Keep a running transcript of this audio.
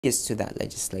previous to that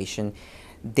legislation,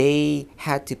 they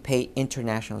had to pay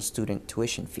international student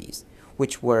tuition fees,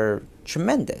 which were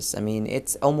tremendous. I mean,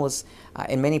 it's almost,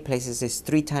 in many places, it's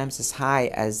 3 times as high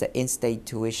as the in-state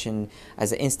tuition,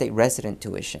 as the in-state resident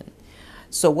tuition.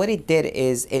 So what it did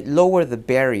is it lowered the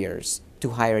barriers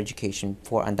to higher education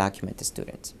for undocumented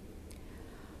students.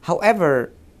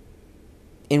 However,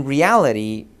 in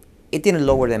reality, it didn't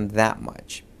lower them that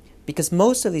much because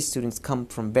most of these students come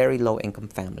from very low income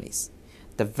families.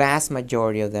 The vast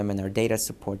majority of them, and our data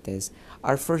support this,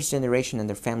 are first generation in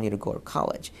their family to go to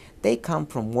college. They come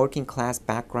from working class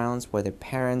backgrounds where their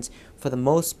parents, for the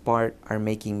most part, are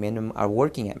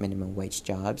working at minimum wage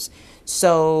jobs.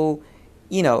 So,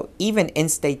 even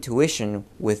in-state tuition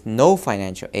with no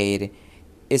financial aid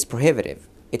is prohibitive.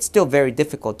 It's still very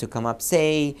difficult to come up.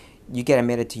 Say you get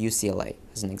admitted to UCLA,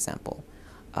 as an example.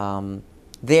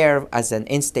 There, as an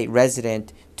in-state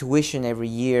resident, tuition every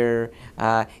year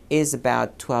is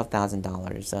about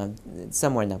 $12,000,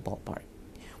 somewhere in that ballpark.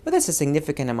 Well, that's a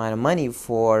significant amount of money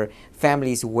for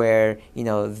families where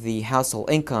the household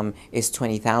income is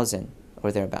 $20,000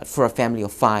 or thereabout for a family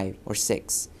of 5 or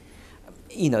 6.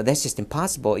 That's just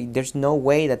impossible. There's no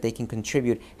way that they can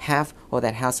contribute half of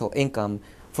that household income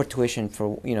for tuition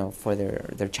for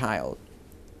their child.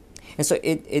 And so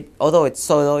although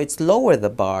it's lower the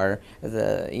bar,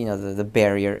 the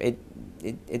barrier,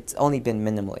 it's only been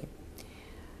minimally.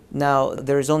 Now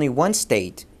there is only one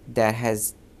state that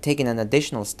has taken an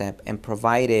additional step and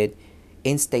provided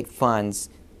in-state funds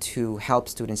to help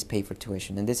students pay for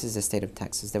tuition, and this is the state of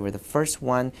Texas. They were the first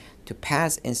one to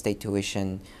pass in-state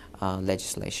tuition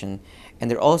legislation,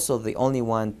 and they're also the only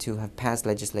one to have passed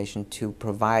legislation to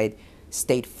provide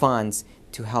state funds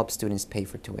to help students pay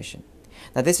for tuition.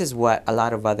 Now, this is what a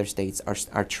lot of other states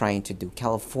are trying to do.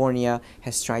 California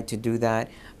has tried to do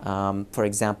that. For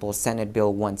example, Senate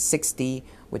Bill 160,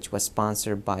 which was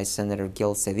sponsored by Senator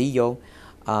Gil Cedillo,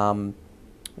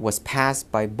 was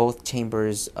passed by both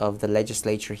chambers of the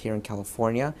legislature here in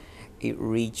California. It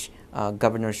reached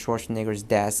Governor Schwarzenegger's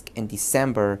desk in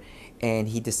December, and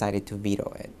he decided to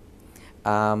veto it.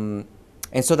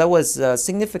 And so that was a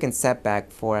significant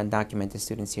setback for undocumented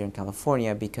students here in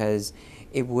California because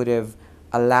it would have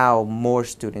allowed more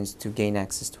students to gain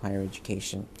access to higher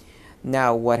education.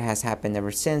 Now, what has happened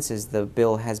ever since is the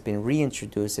bill has been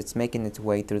reintroduced. It's making its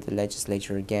way through the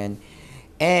legislature again,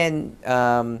 and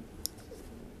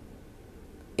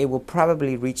it will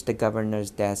probably reach the governor's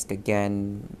desk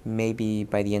again, maybe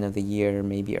by the end of the year,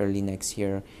 maybe early next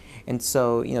year. And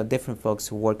so, different folks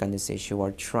who work on this issue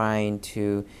are trying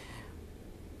to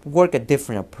work a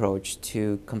different approach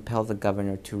to compel the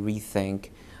governor to rethink,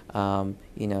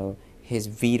 his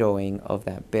vetoing of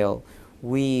that bill.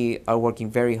 We are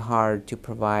working very hard to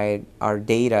provide our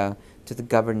data to the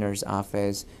governor's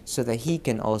office so that he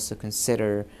can also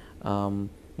consider, some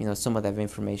of that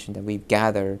information that we've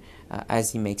gathered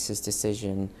as he makes his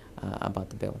decision about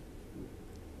the bill.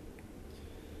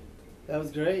 That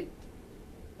was great.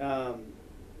 Now,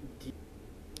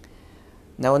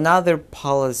 another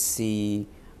policy,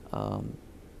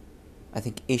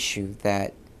 issue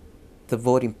that the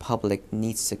voting public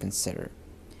needs to consider.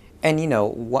 And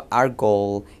what our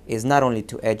goal is not only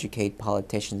to educate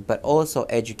politicians, but also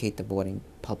educate the voting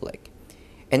public.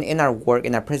 And in our work,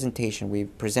 in our presentation,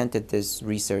 we've presented this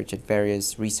research at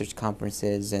various research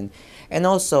conferences and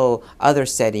also other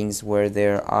settings where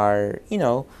there are,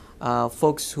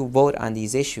 folks who vote on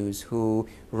these issues, who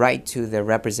write to their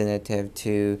representative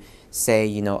to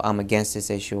say, I'm against this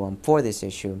issue, I'm for this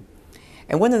issue.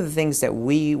 And one of the things that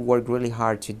we work really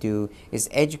hard to do is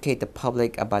educate the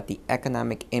public about the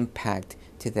economic impact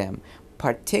to them,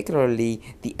 particularly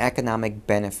the economic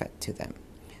benefit to them.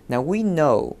 Now, we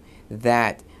know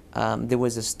that there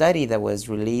was a study that was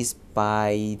released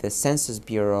by the Census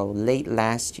Bureau late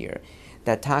last year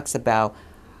that talks about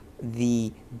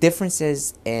the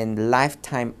differences in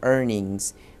lifetime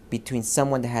earnings between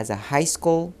someone that has a high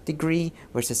school degree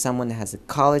versus someone that has a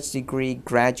college degree,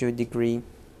 graduate degree.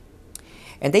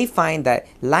 And they find that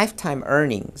lifetime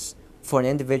earnings for an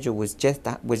individual with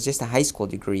just a high school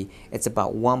degree, it's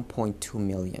about 1.2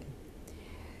 million.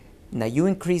 Now you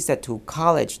increase that to a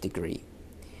college degree,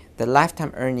 the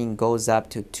lifetime earning goes up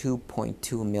to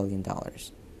 $2.2 million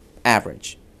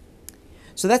average.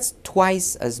 So that's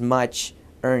twice as much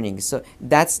earnings. So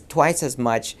that's twice as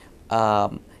much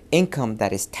income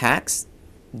that is taxed.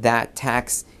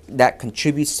 That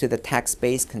contributes to the tax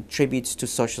base, contributes to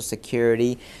Social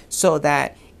Security, so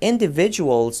that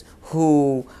individuals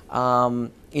who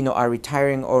are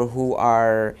retiring or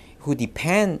who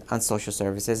depend on social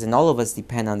services, and all of us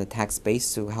depend on the tax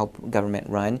base to help government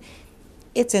run,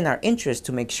 it's in our interest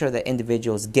to make sure that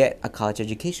individuals get a college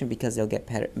education because they'll get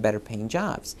better paying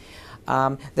jobs.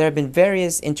 There have been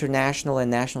various international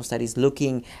and national studies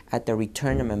looking at the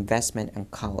return of investment in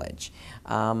college.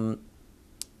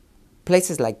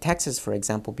 Places like Texas, for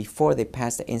example, before they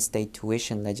passed the in-state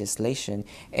tuition legislation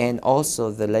and also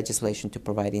the legislation to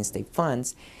provide in-state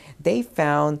funds, they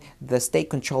found, the state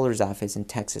controller's office in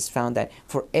Texas found that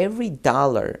for every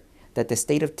dollar that the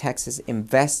state of Texas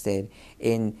invested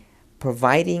in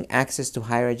providing access to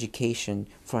higher education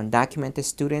for undocumented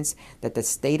students, that the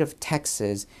state of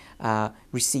Texas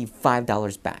received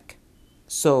 $5 back.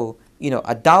 So,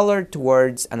 a dollar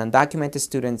towards an undocumented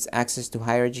student's access to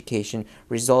higher education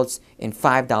results in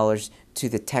 $5 to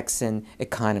the Texan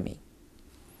economy.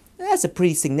 That's a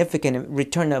pretty significant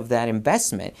return of that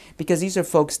investment, because these are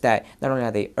folks that not only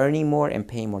are they earning more and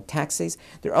paying more taxes,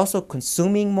 they're also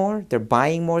consuming more, they're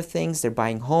buying more things, they're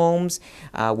buying homes,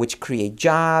 which create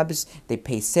jobs, they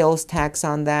pay sales tax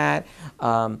on that.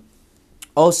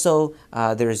 Also,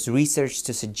 there's research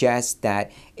to suggest that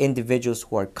individuals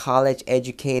who are college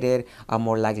educated are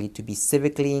more likely to be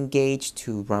civically engaged,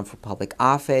 to run for public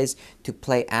office, to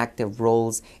play active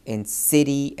roles in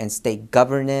city and state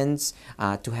governance,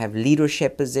 to have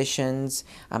leadership positions,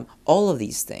 all of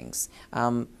these things.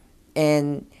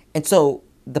 And so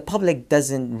the public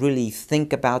doesn't really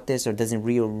think about this or doesn't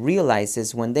realize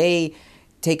this when they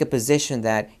take a position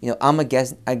that, I'm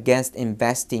against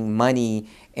investing money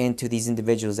into these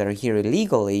individuals that are here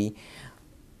illegally.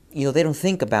 They don't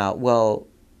think about, well,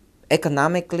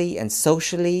 economically and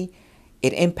socially,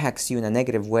 it impacts you in a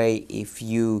negative way if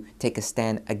you take a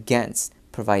stand against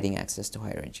providing access to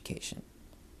higher education.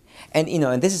 And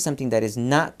and this is something that is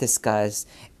not discussed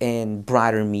in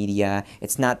broader media.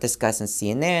 It's not discussed on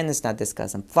CNN, it's not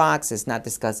discussed on Fox, it's not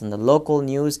discussed in the local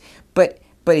news, but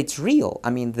it's real. I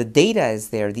mean, the data is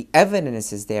there, the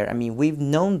evidence is there. I mean, we've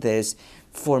known this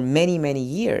for many, many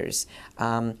years,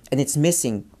 and it's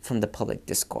missing from the public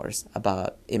discourse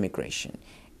about immigration,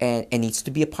 and needs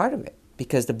to be a part of it,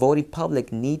 because the voting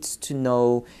public needs to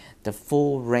know the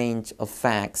full range of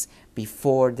facts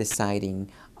before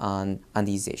deciding on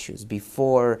these issues,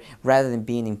 rather than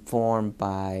being informed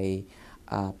by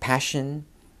passion,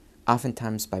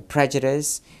 oftentimes by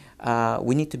prejudice.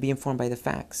 We need to be informed by the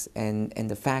facts, and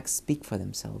the facts speak for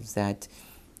themselves, that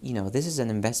this is an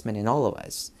investment in all of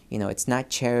us. It's not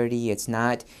charity, it's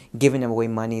not giving away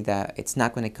money that it's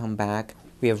not going to come back.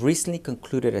 We have recently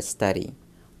concluded a study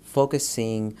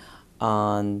focusing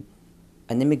on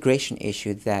an immigration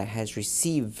issue that has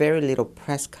received very little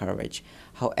press coverage.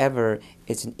 However,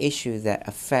 it's an issue that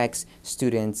affects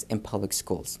students in public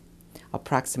schools.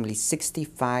 Approximately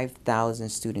 65,000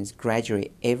 students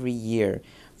graduate every year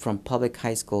from public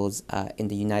high schools in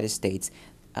the United States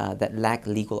that lack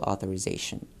legal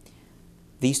authorization.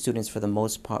 These students, for the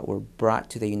most part, were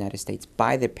brought to the United States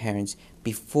by their parents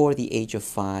before the age of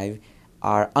 5,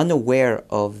 are unaware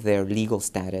of their legal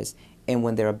status, and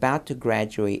when they're about to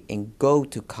graduate and go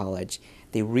to college,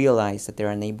 they realize that they're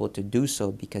unable to do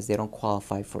so because they don't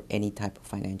qualify for any type of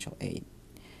financial aid.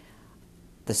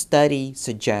 The study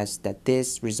suggests that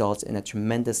this results in a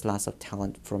tremendous loss of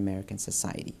talent for American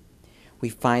society. We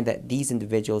find that these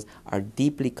individuals are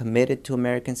deeply committed to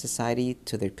American society,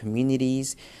 to their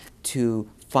communities, to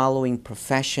following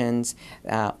professions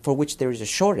for which there is a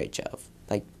shortage of,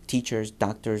 like teachers,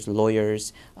 doctors,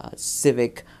 lawyers,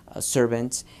 civic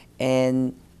servants,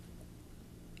 and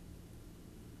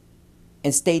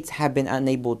states have been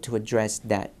unable to address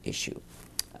that issue.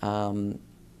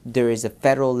 There is a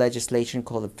federal legislation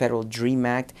called the Federal Dream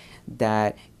Act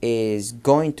that is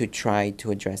going to try to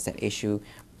address that issue,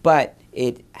 but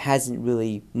it hasn't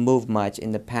really moved much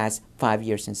in the past 5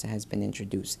 years since it has been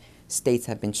introduced. States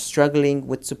have been struggling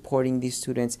with supporting these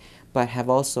students, but have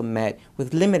also met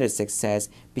with limited success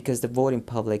because the voting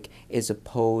public is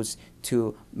opposed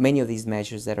to many of these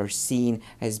measures that are seen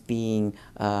as being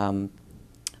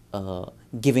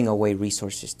giving away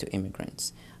resources to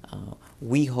immigrants.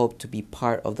 We hope to be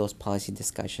part of those policy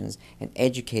discussions and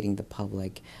educating the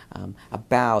public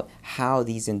about how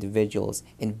these individuals,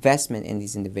 investment in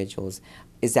these individuals,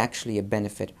 is actually a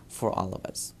benefit for all of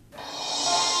us.